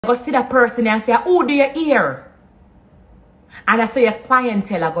go see that person and say, who do you hear? And I say your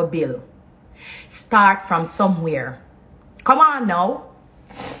clientele I go bill. Start from somewhere. Come on now.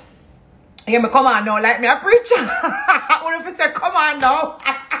 Hear me, come on now, like me a preacher. What if I say, come on now?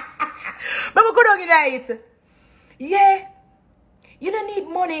 But we go down in it. Yeah. You don't need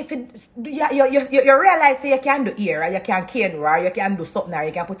money if it, you realize that you can do ear, or you can cane, or you can do something, or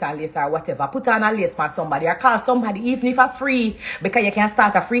you can put on lace or whatever. Put on a lace for somebody, or call somebody, even if it's free, because you can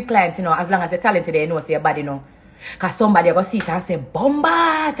start a free client, you know, as long as you're talented, you know, say your body, you know. Because somebody will see it and say,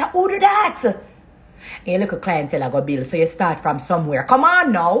 Bomba, who do that? And you look at clientele, I go bill, so you start from somewhere. Come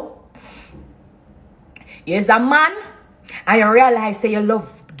on now. You're a man, and you realize that you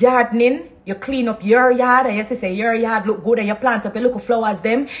love gardening. You clean up your yard, and you say your yard look good, and you plant up your little flowers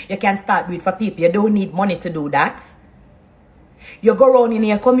them. You can start with for people. You don't need money to do that. You go around in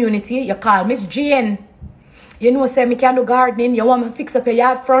your community, you call Miss Jane. You know, say me can do gardening. You want me to fix up your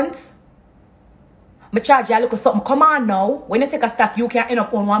yard front? Me charge you a little something. Come on now. When you take a stock, you can end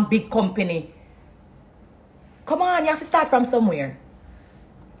up on one big company. Come on, you have to start from somewhere.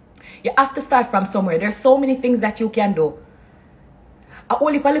 You have to start from somewhere. There's so many things that you can do. I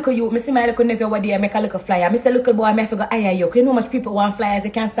only look at you, I see my little nephew over there, make a little flyer. I say, little boy, I go hire you. You know how much people want flyers?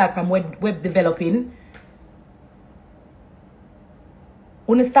 You can start from web developing.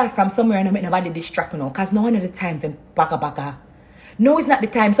 When start from somewhere and make nobody distract, you know, because no one at the time for baga. No, it's not the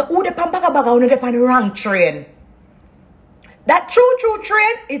time. So, who the pan baga, who the pan the wrong train? That true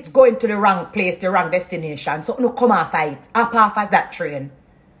train, it's going to the wrong place, the wrong destination. So, no come and fight. Up half as that train.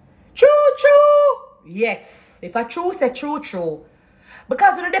 True. Yes. If I true, say true.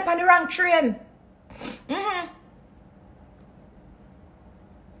 Because you're on the wrong train.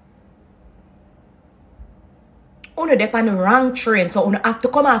 You're on the wrong train. So you have to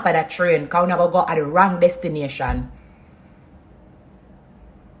come off of that train. Because you're going to go at the wrong destination.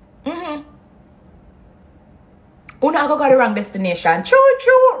 You're going to go at the wrong destination.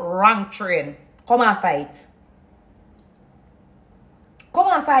 True. Wrong train. Come and fight.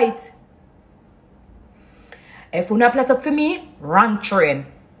 If you not plot up for me, wrong train.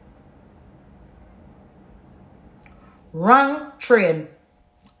 Wrong train.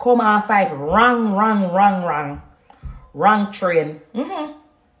 Come and fight. Wrong. Wrong train.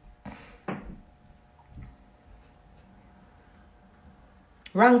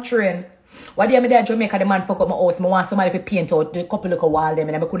 Wrong train. What do you mean there Jamaica the man fuck up my house? I want somebody to paint out the couple of wall them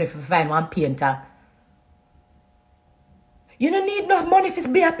and I couldn't find one painter. You don't need no money to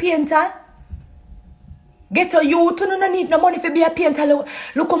be a painter. Get a youth, you don't need no money to be a painter.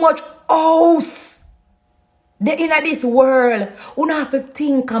 Look how much house they in this world. You don't have to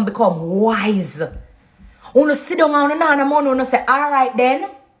think and become wise. You sit down and no money, you say, alright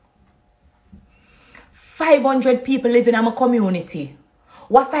then. 500 people live in my community.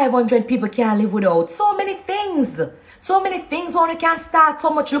 What 500 people can't live without? So many things. So many things one can start. So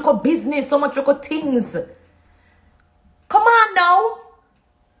much local business, so much local things. Come on now.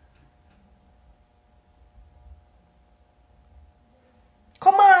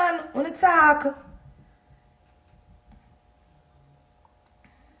 Come on, wanna talk?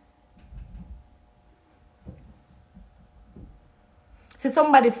 See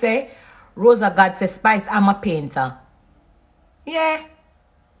somebody say, Rosa God says, Spice, I'm a painter. Yeah.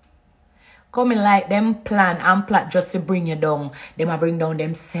 Coming like them plan and plot just to bring you down. Them a bring down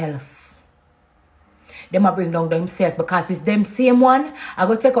themselves. Because it's them same one. I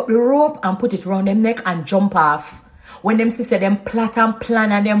go take up the rope and put it around them neck and jump off. When them sister them plot and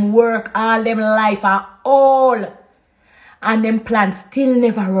plan and them work all them life and all. And them plans still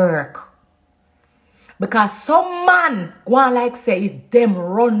never work. Because some man go on like say is them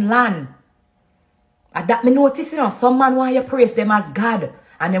run land. And that me notice, you know, some man want you praise them as God.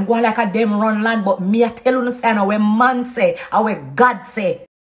 And them go on like a them run land. But me I tell you no say no when man say or when God say.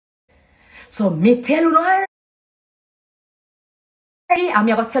 So me tell you no already. And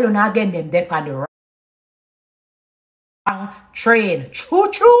me I go tell you now again them they on the wrong train.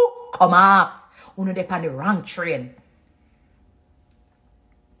 Choo. Come off. You know they on the wrong train.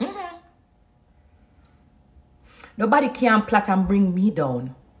 Nobody can plot and bring me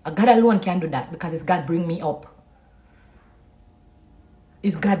down. God alone can do that because it's God bring me up.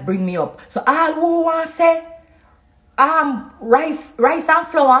 It's God bring me up. So all who want to say rice and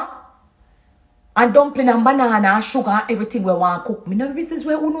flour and dumpling and banana and sugar and everything we want to cook. Me no business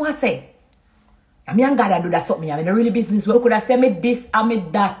where you know I say. I mean God do that something. I mean no really business where you could have said me this and me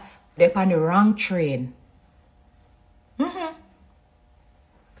that. They're on the wrong train.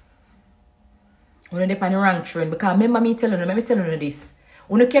 When they're on the wrong train. Because remember me telling you this.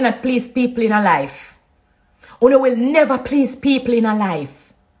 You cannot please people in a life. You will never please people in a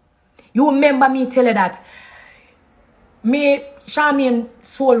life. You remember me tell you that. May Charmaine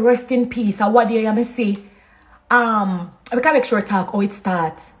soul rest in peace. And what do you say? We can make sure talk how it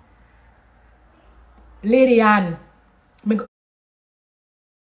starts. Lady Anne.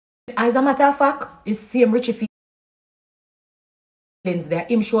 As a matter of fact, it's same Richie feelings there.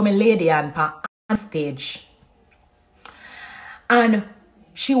 Him show me Lady Anne on stage. And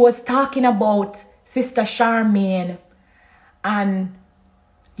she was talking about Sister Charmaine and,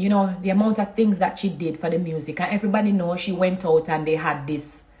 you know, the amount of things that she did for the music. And everybody knows she went out and they had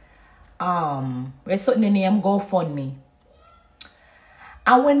this, where's something the name GoFundMe.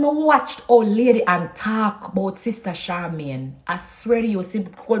 And when I watched old Lady and talk about Sister Charmaine, I swear to you, see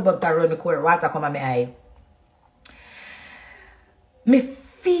cold bump around the cold water come on my eye. Me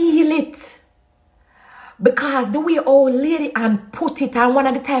feel it. Because the way old Lady and put it, and one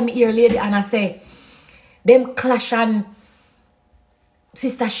of the time I hear Lady and I say, them clash and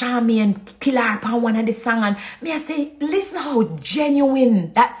Sister Charmaine kill her upon one of the song, and me I say, listen how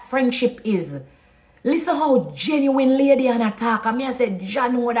genuine that friendship is. Listen how genuine Lady and attack. And me I say,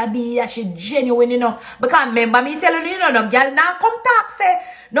 John would that be that she genuine, you know. Because remember me telling you, you know, no girl now come talk, say,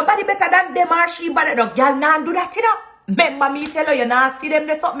 nobody better than them or she, but no girl now do that, you know. Remember me tell you, now see them,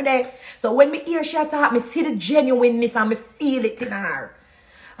 there's something there. So when me hear she attack, me see the genuineness and me feel it in her.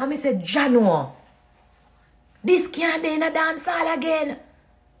 And me say, Jano, this can't be in a dance hall again.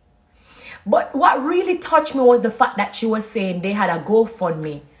 But what really touched me was the fact that she was saying they had a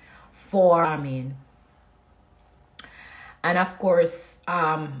GoFundMe for Charmaine. And of course,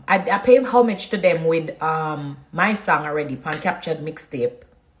 I paid homage to them with my song already, Pan Captured Mixtape.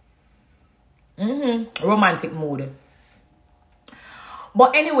 Romantic Mood.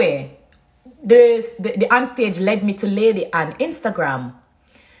 But anyway, the onstage led me to Lady on Instagram.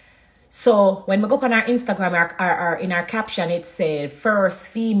 So when we go up on our Instagram, our in our caption, it said first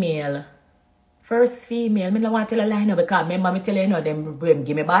female. First female. I don't want to tell a lie now because remember me tell you, them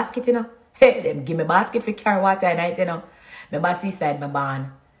give me basket, you know. Hey, them give me basket for carry water at night, you know. My bossy side, my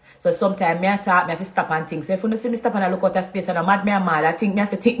barn. So sometimes me I talk, me have to stop and think. So if you don't see me stop and I look out of space and I'm mad, I think me have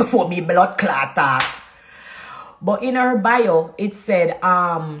to think before me blood clot talk. But in her bio, it said,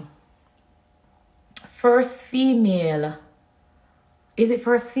 first female. Is it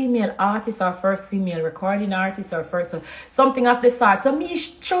first female artist or first female recording artist or first something of the sort? So me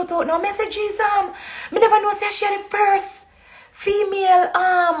shout out no messages. Me never know say she had the first female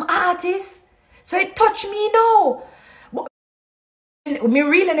artist. So it touched me now. But me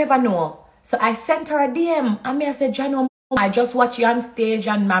really never know. So I sent her a DM and me I said, Jano, I just watch you on stage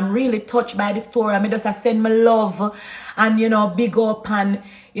and I'm really touched by the story. I just send my love and, you know, big up and,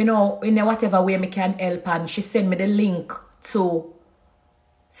 you know, in whatever way me can help. And she sent me the link to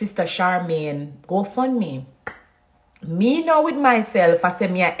Sister Charmaine GoFundMe. Me now with myself, I say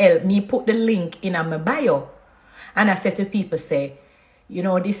me I help. Me put the link in my bio. And I said to people, say, you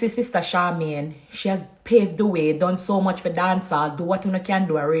know, this is Sister Charmaine. She has paved the way, done so much for dancehall. Do what you can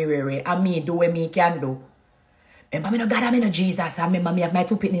do, and me do what me can do. Remember me no God, I no Jesus. I remember me have my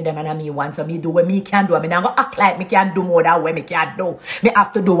two pitney them and me one. So me do what me can do. I mean, I'm going to act like me can do more than what me can do. Me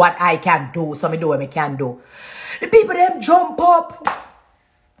have to do what I can do. So me do what me can do. The people them jump up.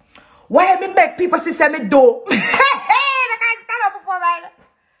 Why me make people see say me do? Hey, I can't stand up before me.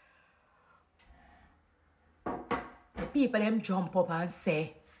 The people them jump up and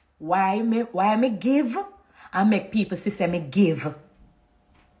say, why me give? And make people see say me give. I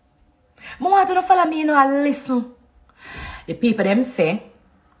want to follow me, you know, and listen. The people them say,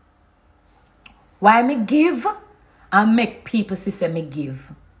 why me give and make people see say me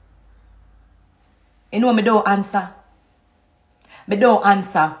give. You know me don't answer. Me don't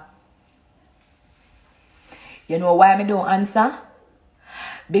answer. You know why me don't answer?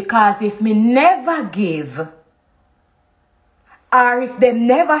 Because if me never give, or if them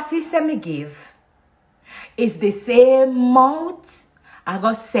never see say me give, it's the same mouth I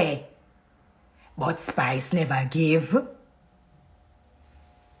go say, but Spice never give.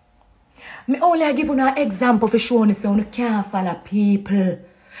 Me only give you an example for showing say you can't follow people.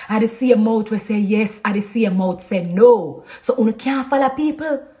 I the same mouth we say yes, I the same mouth say no. So you can't follow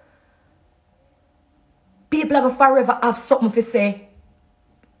people. People have forever have something to say.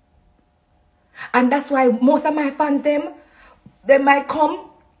 And that's why most of my fans they might come.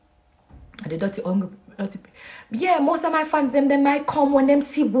 The dirty hungry. Yeah, most of my fans they might come when them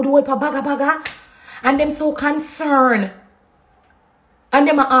see good whip a baga. And them so concerned. And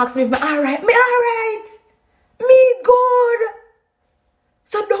them ask me if me alright. Me alright. Me good.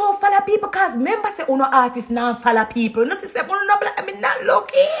 So don't follow people, because remember say uno artists now follow people. No say uno not black, me not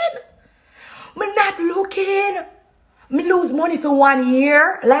looking. Me not looking. Me lose money for 1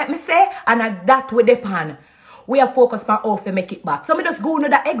 year, like me say, and that with the pan. We are focused on how to make it back. So me just go into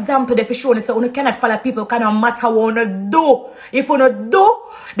that example there for show you so you cannot follow people, cannot matter what you do. If you don't do,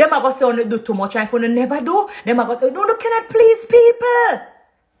 them are going to say you do too much. And if you never do, them are going to say, no, you cannot please people.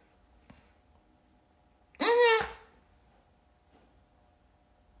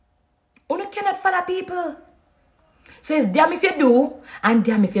 You cannot follow people. So it's damn if you do, and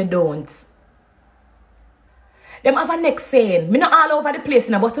damn if you don't. Them have a next saying. Me not all over the place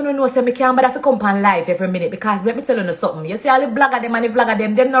now, but you know say me can't bother to come on live every minute because let me tell you something. You see all the blogger them and the vlogger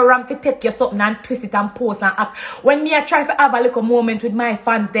them no ram to take you something and twist it and post and act. When me I try to have a little moment with my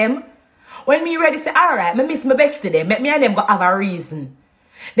fans them, when me ready say alright, me miss my best today, me and them go have a reason.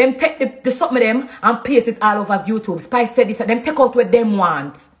 Them take the something of them and paste it all over YouTube. Spice said this, them take out what them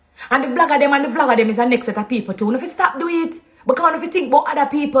want. And the blogger them and the vlogger them is a next set of people too. And if you stop do it, because if you think about other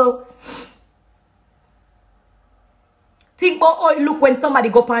people, think about how it look when somebody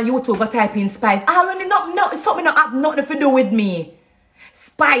go on YouTube or type in Spice. I really not something not have nothing to do with me.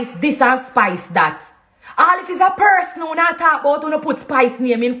 Spice this and Spice that. All if it's a person who not talk about who put Spice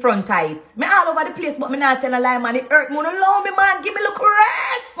name in front of it. Me all over the place but me not tell a lie man. It hurt me. Allow me man. Give me look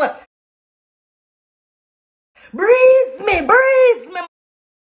rest. Breeze me man.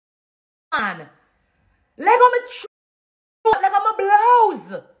 Leg on me leg on my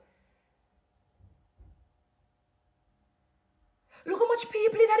blouse. Look how much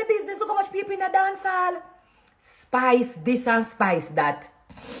people in the business. Look how much people in the dance hall. Spice this and Spice that.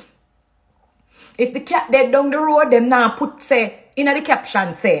 If the cat dead down the road, them now put say in the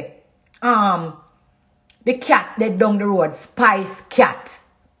caption say, the cat dead down the road, Spice cat.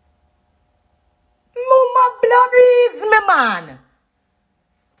 Mama blood is me man.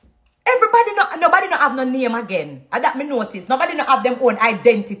 Nobody not have no name again. And that me notice. Nobody not have them own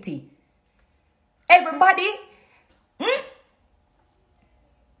identity. Everybody,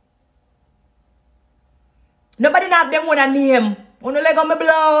 nobody not have them own a name. Uno leg on my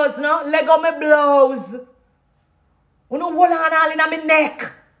blouse, no? Leg on my blouse. Uno hold on all in my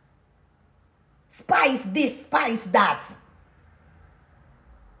neck. Spice this, Spice that.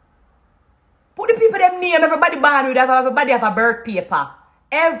 Put the people them name. Everybody born with everybody have a birth paper.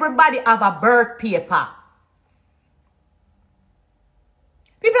 Everybody have a birth paper.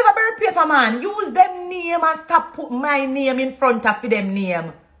 People have a birth paper, man. Use them name and stop put my name in front of them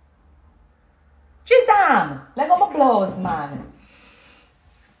name. Chisam. Leg on my blouse, man.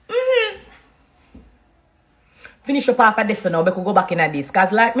 Finish up after this now, we could go back in at this.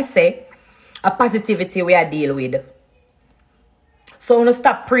 Because like me say, a positivity we are deal with. So we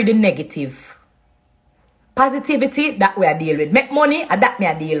stop pre the negative. Positivity that we are deal with. Make money, and that me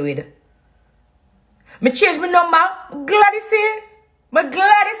I deal with. Me change my number. Glad to see. Me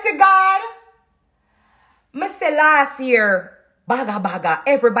glad to see God. Me say last year, baga,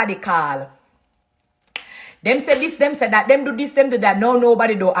 everybody call. Them say this, them say that, them do this, them do that. No,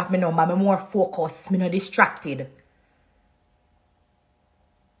 nobody do have me number. Me more focused. Me not distracted.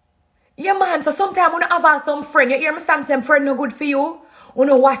 Yeah, man. So sometimes when I have some friend, you hear me stand some friend no good for you. You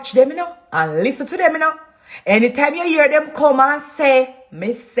know, watch them, you know, and listen to them, you know. Anytime you hear them come and say,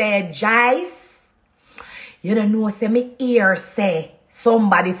 me say, Jice, you don't know, say me ear say,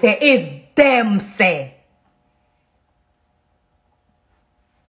 somebody say, it's them say.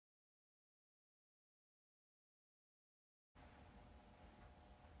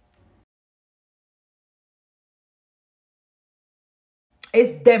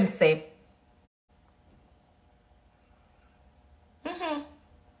 It's them say.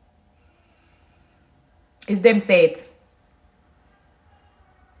 It's them say it.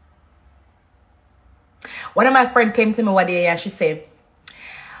 One of my friends came to me one day and she said,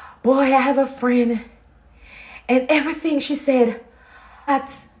 boy, I have a friend. And everything she said,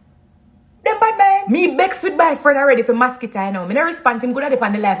 that them bad man. Me bex with my friend already for mosquito, I know. Me no response him good at the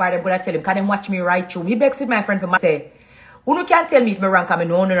on the live or them good at tell him, because them watch me right through. Me bex with my friend for mosquito. Uno can't tell me if me wrong, because me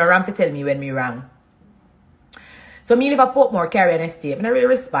know no wrong for tell me when me wrong. So me live a Portmore, Caribbean Estate. Me no really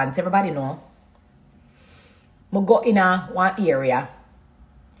response, everybody know. I go in one area.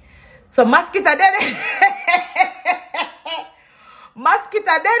 So mosquito dead.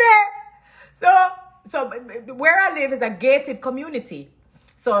 Mosquito dead. So where I live is a gated community.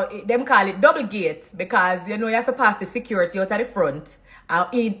 So them call it double gate because you know you have to pass the security out at the front.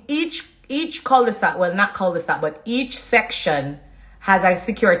 In each cul-de-sac, well not cul-de-sac, but each section has a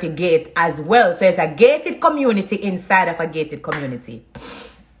security gate as well. So it's a gated community inside of a gated community.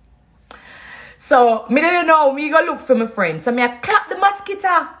 So, me didn't know, me go look for my friend. So, me I clap the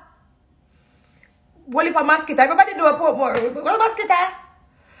mosquito. Well, if a mosquito, everybody do a Portmore. Well, mosquito.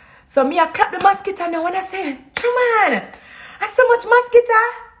 So me I clap the mosquito now when I say, come on, that's so much mosquito.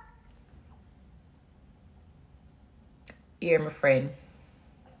 Here, my friend.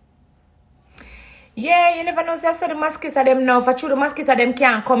 Yeah, you never know. So I said the mosquito them now. For through the mosquito them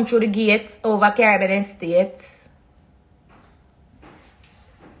can't come through the gates over Caribbean States.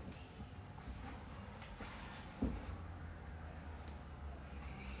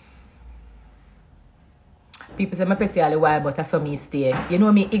 People say, I'm petty all the while, but I saw me stay. You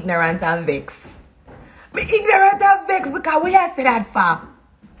know me ignorant and vexed. Me ignorant and vexed because what you say that for?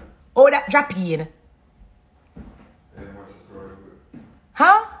 Oh, that drop in.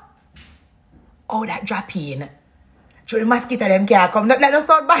 Huh? Oh, that drop in. Through the mosquito them can't come. Let us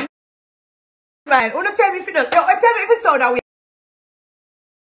sound bad. Man, who tell me if you don't. Tell me if you sound that way.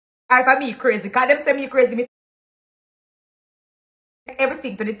 Or for me crazy. Because them say me crazy. Me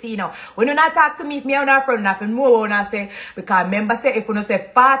everything to the T now. When you not talk to me, if me and our friend nothing more when I say, because remember say if you don't say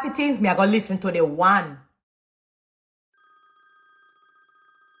 40 things, me I go listen to the one.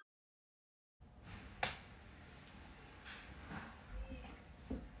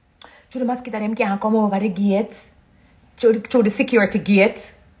 Through the mosquito them can't come over the gate. Through the security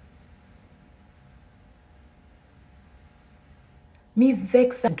gate. Me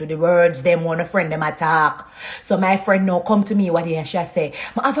vex to the words them one a friend them attack. So my friend now come to me what he and she say.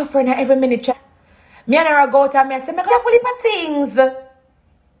 My other friend every minute chat. Me and her go to me and say, me careful for things.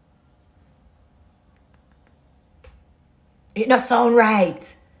 It not sound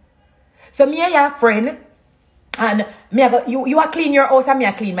right. So me and your friend and me I go, you are clean your house and me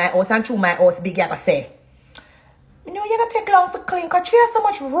I clean my house and through my house big I go say. You know you gotta take long for clean because she has so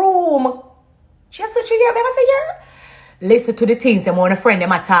much room. She has such a year. Remember say yeah. Listen to the things them on a friend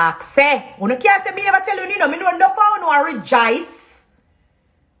them attack. Say, you can't say me never tell you, me know no found no rejoice.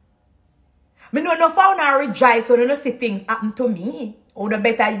 Me know no found no rejoice when you know see things happen to me. Or no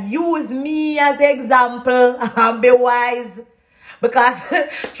better use me as an example and be wise. Because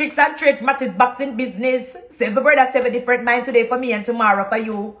tricks and tricks matters box in business. 7 brothers, 7 different minds today for me and tomorrow for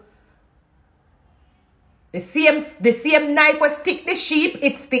you. The same knife will stick the sheep,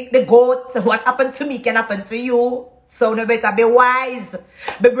 it stick the goat. What happened to me can happen to you. So no better be wise,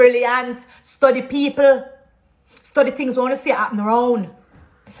 be brilliant, study people, study things we want to see happen around.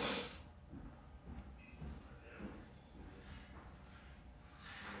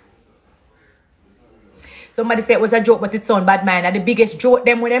 Somebody said it was a joke, but it sound bad, man. And the biggest joke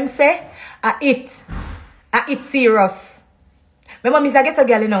them when them say, it serious. Remember me say get a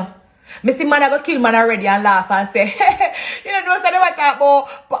girl, you know. Me see man I go kill man already and laugh and say, you know, say they want to talk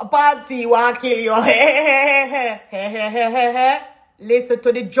about party want kill you. Listen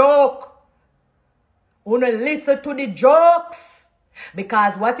to the joke. Wanna listen to the jokes.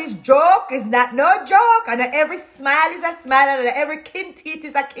 Because what is joke is not no joke. And every smile is a smile and every kin teeth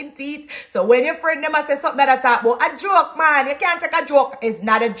is a kin teeth. So when your friend them say something that talk about a joke, man, you can't take a joke. It's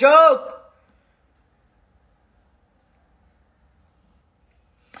not a joke.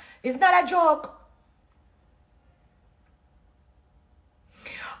 It's not a joke.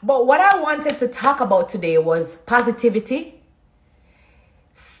 But what I wanted to talk about today was positivity.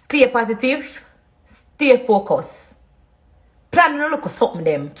 Stay positive. Stay focused. Plan to look at something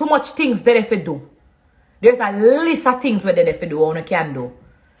them. Too much things that if you do. There's a list of things where they if you do or you can do.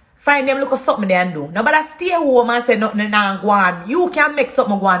 Find them, look at something they and do. Nobody stay home and say nothing now go on. You can make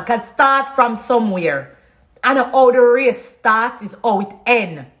something go on. Because start from somewhere. And how the race start is how it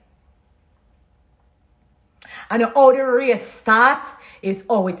ends. And how the race start is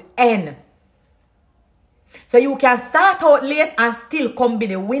how it ends. So you can start out late and still come be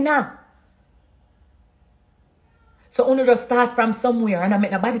the winner. So only just start from somewhere. And I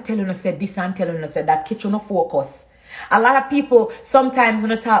make nobody telling you say this and telling you say that. Catch you no focus. A lot of people sometimes when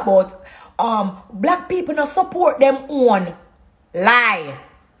they talk about black people not support them own. Lie.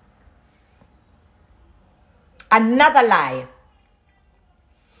 Another lie.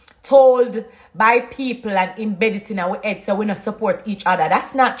 Told by people and embedded in our head so we don't support each other.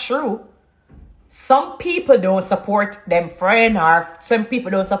 That's not true. Some people don't support them friend or some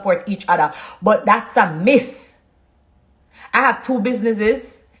people don't support each other. But that's a myth. I have 2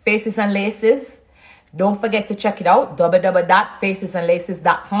 businesses, Faces and Laces. Don't forget to check it out,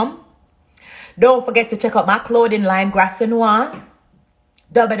 www.facesandlaces.com. Don't forget to check out my clothing line, Gracia Noir,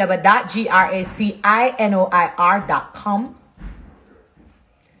 www.gracinoir.com.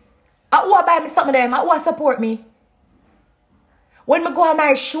 Who buy me something them? Who support me? When I go on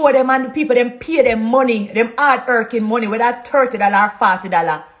my show, them and the people, them pay them money, them hard working money, whether $30 or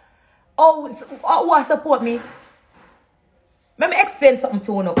 $40. Who support me? Let me explain something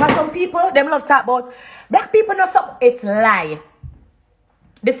to you. Because some people, them love talk about black people know something. It's lie.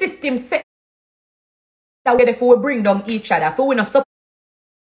 The system set that way if we bring down each other, if we not support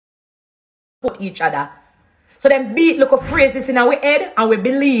each other. So then beat look of phrases in our head and we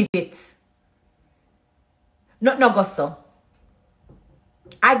believe it. Not no go so.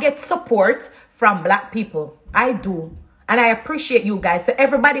 I get support from black people. I do. And I appreciate you guys. So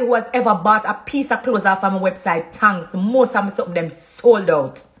everybody who has ever bought a piece of clothes off of my website, thanks. Most of some of them sold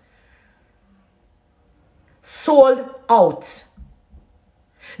out. Sold out.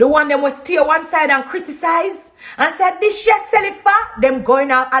 The one them was stay one side and criticize and said, this you sell it for? Them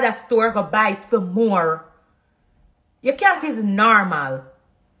going out at a store go buy it for more. You can't, it's normal.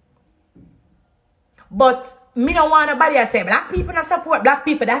 But me don't want nobody to say black people not support black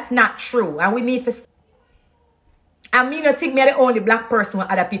people. That's not true. And we need to. And me don't think me the only black person who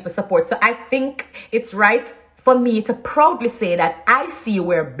other people support. So I think it's right for me to proudly say that I see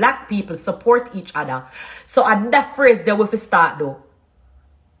where black people support each other. So at that phrase there will start though.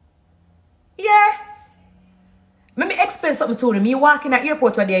 Yeah. Let me explain something to them. Me walking at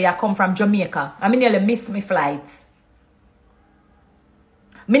airport one day, I come from Jamaica. I nearly miss my flight.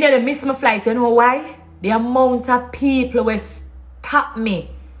 Me nearly miss my flight. You know why? The amount of people will stop me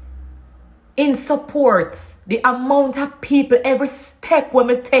in support. The amount of people every step when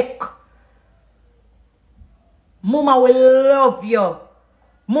me take. Mama will love you.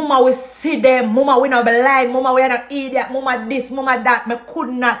 Mama will see them. Mama will not be lying. Mama will not idiot. Mama this, mama that. Me could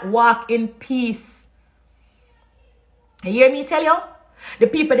not walk in peace. You hear me tell you? The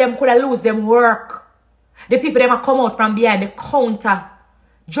people them could have lose them work. The people them have come out from behind the counter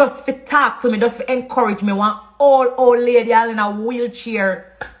just for talk to me, just for encourage me. One old lady all in a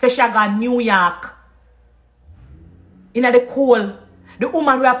wheelchair. Say she got New York. In the cold. The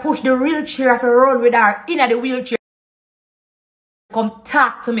woman will push the wheelchair if I run with her in the wheelchair. Come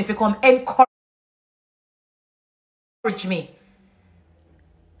talk to me, if you come encourage me.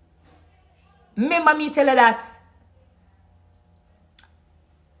 Remember me tell her that.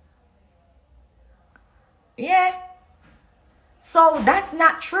 Yeah. So that's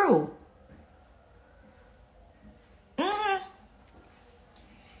not true.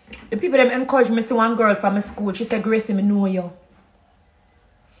 The people them encourage me. See one girl from my school. She said, Gracie, me know you.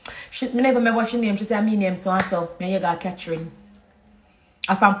 Me never remember what she name. She said, me name so and so. Me you got Catherine.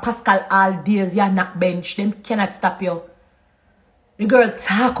 I'm from Pascal all days. You knock bench. Them cannot stop you. The girl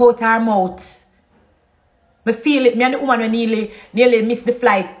talk out her mouth. Me feel it. Me and the woman nearly miss the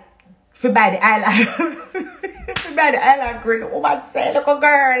flight. For by the island. By the island girl. The woman say, look a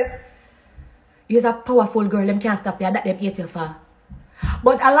girl. You're a powerful girl. Them can't stop you. That them hate you for.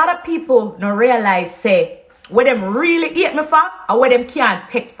 But a lot of people don't realize, say, what them really hate me for or what them can't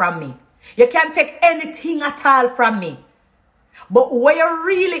take from me. You can't take anything at all from me. But what you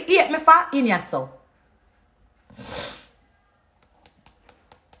really hate me for, in yourself.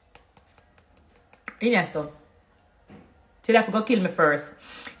 In yourself. Till you have to go kill me first.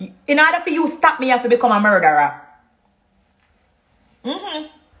 In order for you to stop me, you have to become a murderer. Let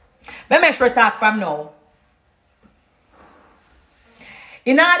me make sure talk from now.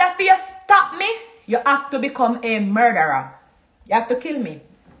 In order for you to stop me, you have to become a murderer. You have to kill me.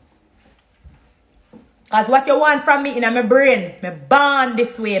 Because what you want from me in my brain, me born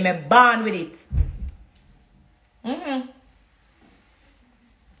this way, me born with it.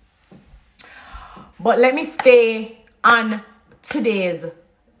 But let me stay on today's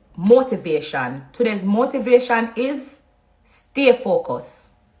motivation. Today's motivation is stay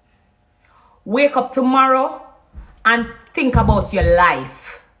focused. Wake up tomorrow and think about your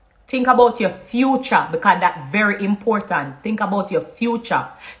life. Think about your future because that's very important. Think about your future.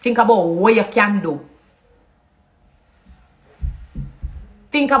 Think about what you can do.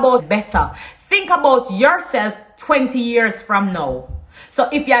 Think about better. Think about yourself 20 years from now. So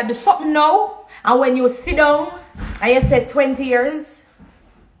if you do something now, and when you sit down, and you said 20 years,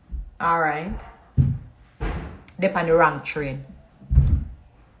 alright, they're on the wrong train.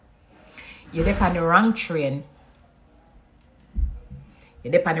 You're on the wrong train.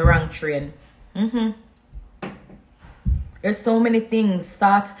 You're on the wrong train. There's so many things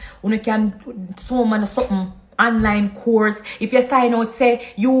that you can, so many something. Online course. If you find out,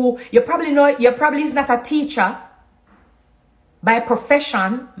 say, you probably know, you probably is not a teacher by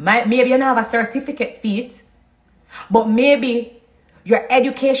profession. Maybe you don't have a certificate fit, but maybe your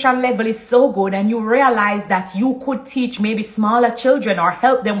education level is so good and you realize that you could teach maybe smaller children or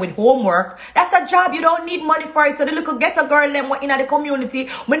help them with homework. That's a job. You don't need money for it. So the little ghetto girl them in the community,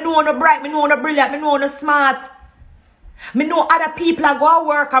 me know no bright, me know no brilliant, me know no smart. Me know other people are go to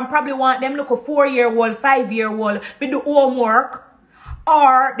work and probably want them look a 4-year-old, 5-year-old for do homework.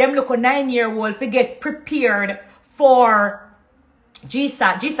 Or them look a 9-year-old to get prepared for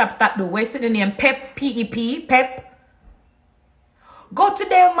G-Stop stop do. Where's the name? Pep, P-E-P, Pep. Go to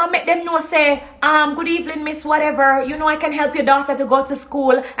them and make them know, say, good evening, miss, whatever. You know, I can help your daughter to go to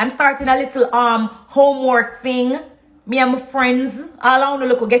school. I'm starting a little homework thing. Me and my friends, all I want to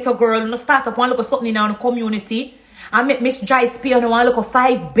look get a girl, no start up one look something in our community. I make Miss Joyce pay on one look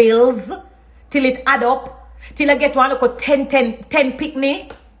 5 bills till it add up. Till I get one look 10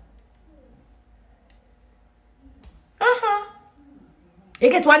 picnic. You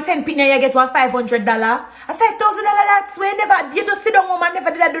get 110 pin and you get $1 $500. $5,000 that's where never you just sit down home and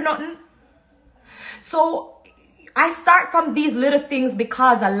never did I do nothing. So I start from these little things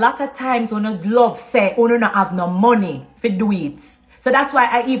because a lot of times when you love say you don't have no money to do it. So that's why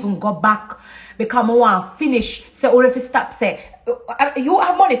I even go back because I want to finish. So if you stop say you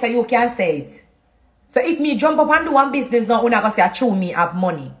have money so you can say it. So if me jump up and do one business now, you're not gonna say I me have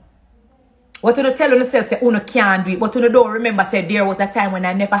money. What you tell yourself say you can't do it, but you don't remember say there was a time when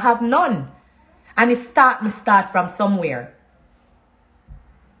I never have none. And it start from somewhere.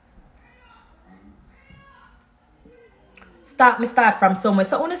 Start from somewhere.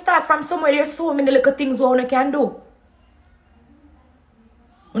 So when you start from somewhere, there's so many little things what you can do.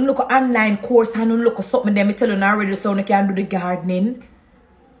 When you look at online course and you look at something them tell you already so you can do the gardening.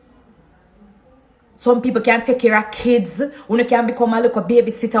 Some people can take care of kids. You can become a little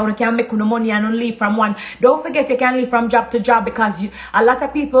babysitter. You can make no money and leave from one. Don't forget you can leave from job to job because a lot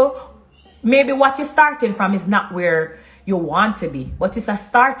of people, maybe what you're starting from is not where you want to be. But it's a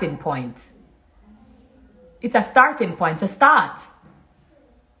starting point. It's a starting point. It's a start.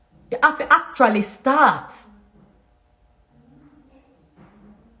 You have to actually start.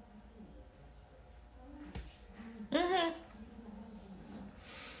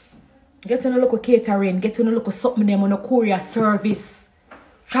 Get on a local catering, get on a local something them on a courier service,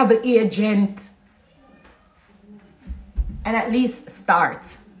 travel agent, and at least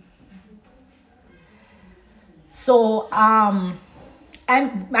start. So I'm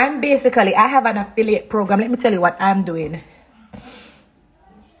basically I have an affiliate program. Let me tell you what I'm doing.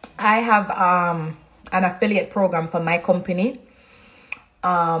 I have an affiliate program for my company.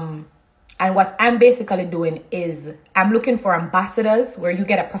 And what I'm basically doing is I'm looking for ambassadors where you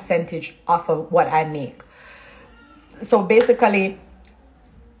get a percentage off of what I make. So basically,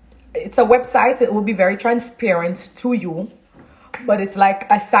 it's a website. It will be very transparent to you, but it's like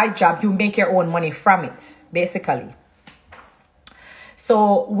a side job. You make your own money from it, basically.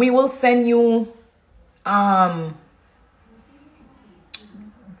 So we will send you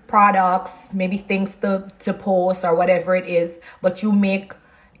products, maybe things to post or whatever it is, but you make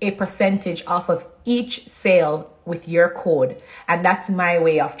a percentage off of each sale with your code. And that's my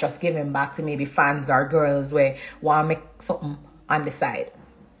way of just giving back to maybe fans or girls where want to make something on the side.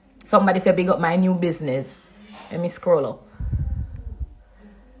 Somebody said big up my new business. Let me scroll up.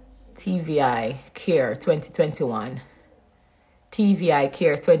 TVI Care 2021. TVI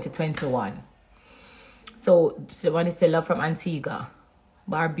Care 2021. So the one is the love from Antigua,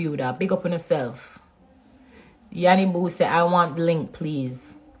 Barbuda. Big up on yourself. Yanni Boo said, I want the link,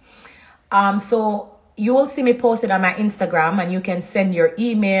 please. So you will see me posted on my Instagram and you can send your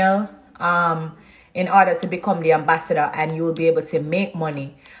email in order to become the ambassador and you will be able to make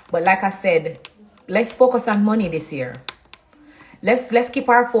money. But like I said, let's focus on money this year. Let's keep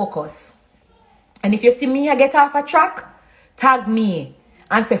our focus. And if you see me I get off a track, tag me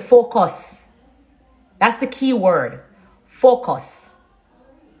and say focus. That's the key word. Focus.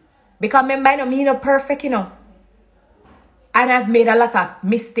 Because remember, I don't mean no perfect, you know. And I've made a lot of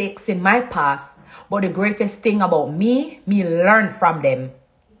mistakes in my past. But the greatest thing about me learn from them.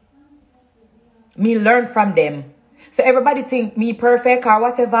 Me learn from them. So everybody think me perfect or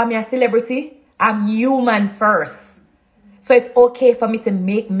whatever, me a celebrity. I'm human first. So it's okay for me to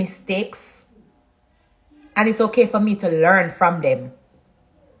make mistakes. And it's okay for me to learn from them.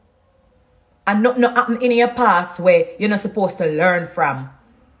 And nothing happen in your past where you're not supposed to learn from.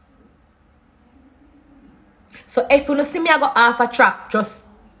 So if you don't see me I go off a track, just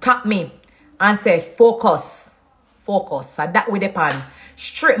tap me and say focus. Focus. So that with the pan.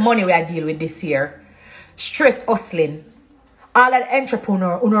 Straight money we are deal with this year. Straight hustling. All of the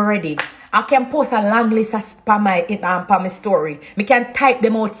entrepreneur already. I can post a long list for my story. Me can type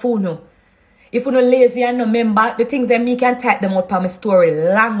them out for you. If you're not lazy and not remember the things that me can type them out for my story.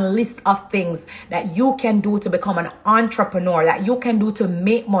 Long list of things that you can do to become an entrepreneur. That you can do to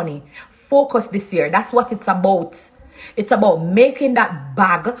make money. Focus this year. That's what it's about. It's about making that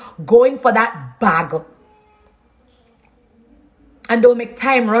bag, going for that bag. And don't make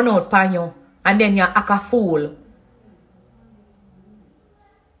time run out pan you. And then you act a fool.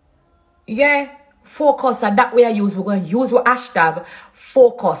 Yeah. Focus, and that way I use. We're going to use with hashtag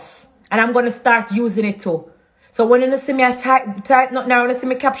focus. And I'm going to start using it too. So when you see me I type not now, when you see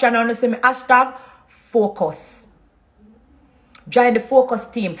me caption, now when you see me hashtag focus. Join the focus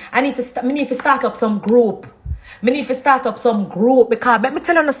team. I need to start up some group. Because let me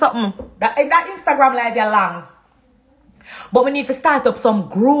tell you something. That Instagram live is long. But we need to start up some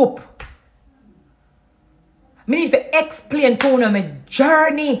group. I need to explain to you my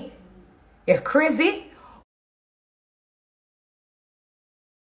journey. You're crazy?